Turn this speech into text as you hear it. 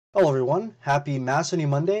Hello everyone, happy Macedonia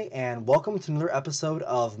Monday and welcome to another episode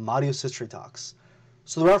of Marius History Talks.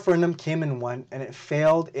 So the referendum came and went and it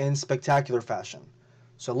failed in spectacular fashion.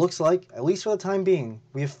 So it looks like, at least for the time being,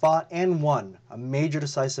 we have fought and won a major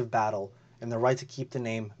decisive battle in the right to keep the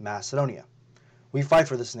name Macedonia. We fight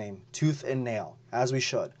for this name, tooth and nail, as we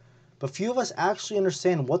should. But few of us actually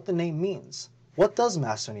understand what the name means. What does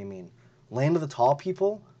Macedonia mean? Land of the tall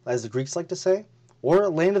people, as the Greeks like to say? Or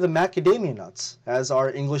land of the macadamia nuts, as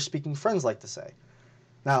our English-speaking friends like to say.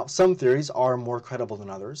 Now, some theories are more credible than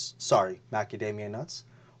others. Sorry, macadamia nuts.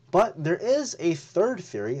 But there is a third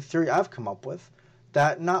theory, a theory I've come up with,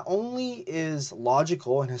 that not only is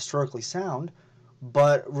logical and historically sound,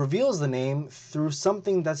 but reveals the name through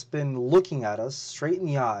something that's been looking at us straight in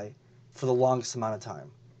the eye for the longest amount of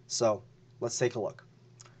time. So, let's take a look.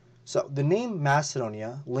 So, the name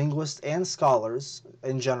Macedonia, linguists and scholars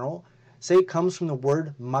in general, say it comes from the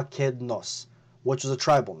word Makednos, which is a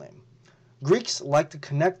tribal name. Greeks like to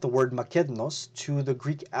connect the word Makednos to the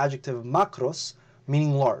Greek adjective makros,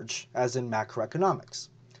 meaning large, as in macroeconomics.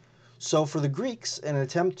 So for the Greeks, in an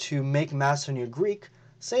attempt to make Macedonia Greek,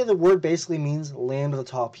 say the word basically means land of the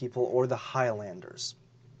tall people or the Highlanders.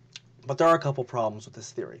 But there are a couple problems with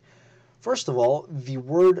this theory. First of all, the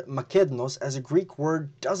word Makednos as a Greek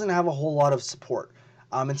word doesn't have a whole lot of support.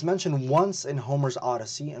 It's mentioned once in Homer's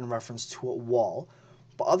Odyssey in reference to a wall,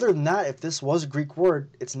 but other than that, if this was a Greek word,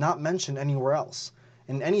 it's not mentioned anywhere else.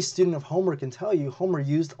 And any student of Homer can tell you Homer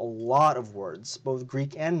used a lot of words, both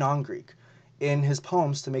Greek and non-Greek, in his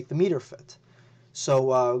poems to make the meter fit.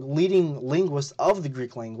 So leading linguist of the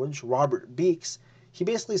Greek language, Robert Beekes, he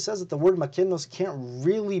basically says that the word Makednos can't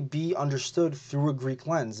really be understood through a Greek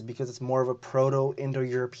lens because it's more of a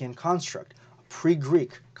Proto-Indo-European construct, a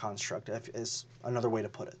pre-Greek construct, is another way to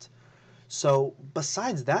put it. So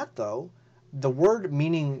besides that, though, the word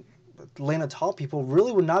meaning land of tall people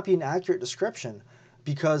really would not be an accurate description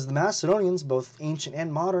because the Macedonians, both ancient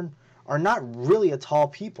and modern, are not really a tall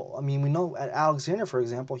people. I mean, we know at Alexander, for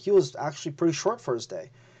example, he was actually pretty short for his day.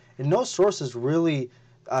 And no sources really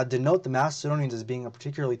denote the Macedonians as being a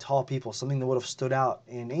particularly tall people, something that would have stood out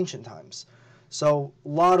in ancient times. So a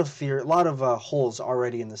lot of holes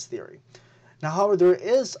already in this theory. Now, however, there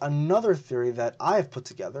is another theory that I've put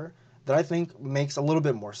together that I think makes a little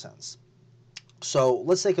bit more sense. So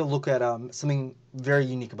let's take a look at something very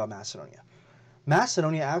unique about Macedonia.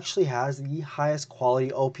 Macedonia actually has the highest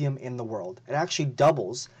quality opium in the world. It actually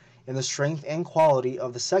doubles in the strength and quality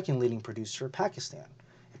of the second leading producer, Pakistan.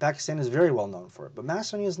 And Pakistan is very well known for it, but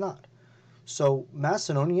Macedonia is not. So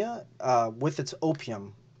Macedonia, with its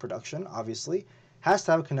opium production, obviously, has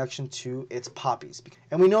to have a connection to its poppies.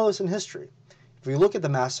 And we know this in history. If we look at the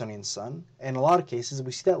Macedonian sun, in a lot of cases,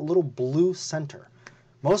 we see that little blue center.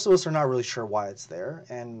 Most of us are not really sure why it's there,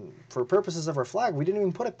 and for purposes of our flag, we didn't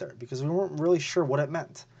even put it there because we weren't really sure what it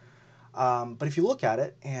meant. But if you look at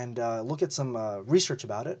it and look at some research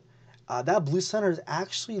about it, that blue center is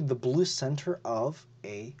actually the blue center of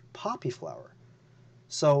a poppy flower.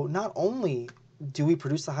 So not only do we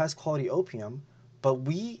produce the highest quality opium, but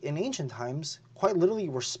we, in ancient times, quite literally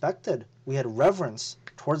respected, we had reverence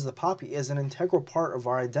towards the poppy as an integral part of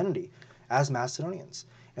our identity as Macedonians.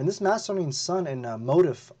 And this Macedonian sun and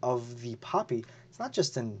motif of the poppy, it's not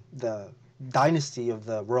just in the dynasty of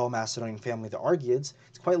the royal Macedonian family, the Argeads,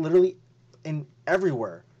 it's quite literally in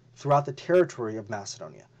everywhere throughout the territory of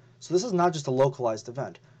Macedonia. So this is not just a localized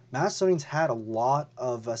event. Macedonians had a lot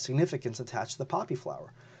of significance attached to the poppy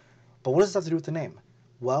flower. But what does this have to do with the name?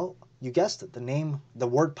 Well, you guessed it, the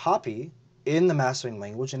word poppy in the Macedonian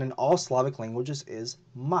language and in all Slavic languages is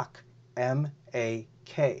mak,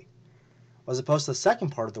 M-A-K. As opposed to the second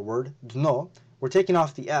part of the word, dno, we're taking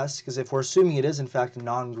off the S because if we're assuming it is in fact a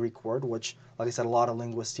non-Greek word, which, like I said, a lot of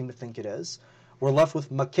linguists seem to think it is, we're left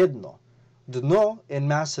with makedno. Dno in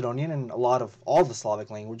Macedonian and all the Slavic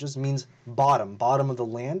languages means bottom of the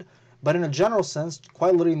land, but in a general sense,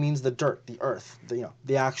 quite literally means the dirt, the earth,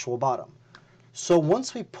 the actual bottom. So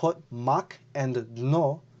once we put mak and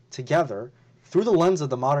dno together, through the lens of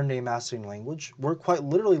the modern-day Macedonian language, we're quite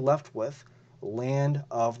literally left with land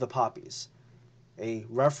of the poppies, a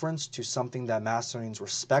reference to something that Macedonians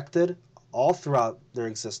respected all throughout their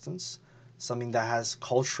existence, something that has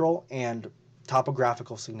cultural and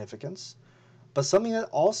topographical significance, but something that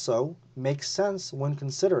also makes sense when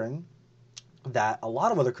considering that a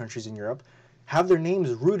lot of other countries in Europe have their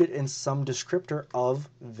names rooted in some descriptor of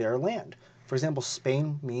their land. For example,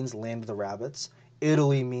 Spain means land of the rabbits,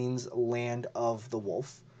 Italy means land of the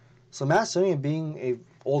wolf. So Macedonia being an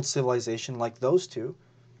old civilization like those two,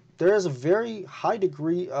 there is a very high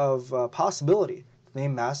degree of possibility. The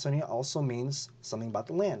name Macedonia also means something about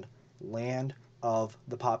the land of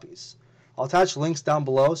the poppies. I'll attach links down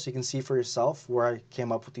below so you can see for yourself where I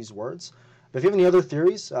came up with these words. But if you have any other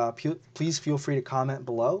theories, please feel free to comment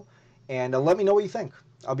below and let me know what you think.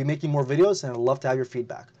 I'll be making more videos and I'd love to have your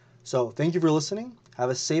feedback. So thank you for listening. Have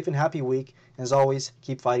a safe and happy week. And as always,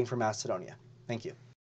 keep fighting for Macedonia. Thank you.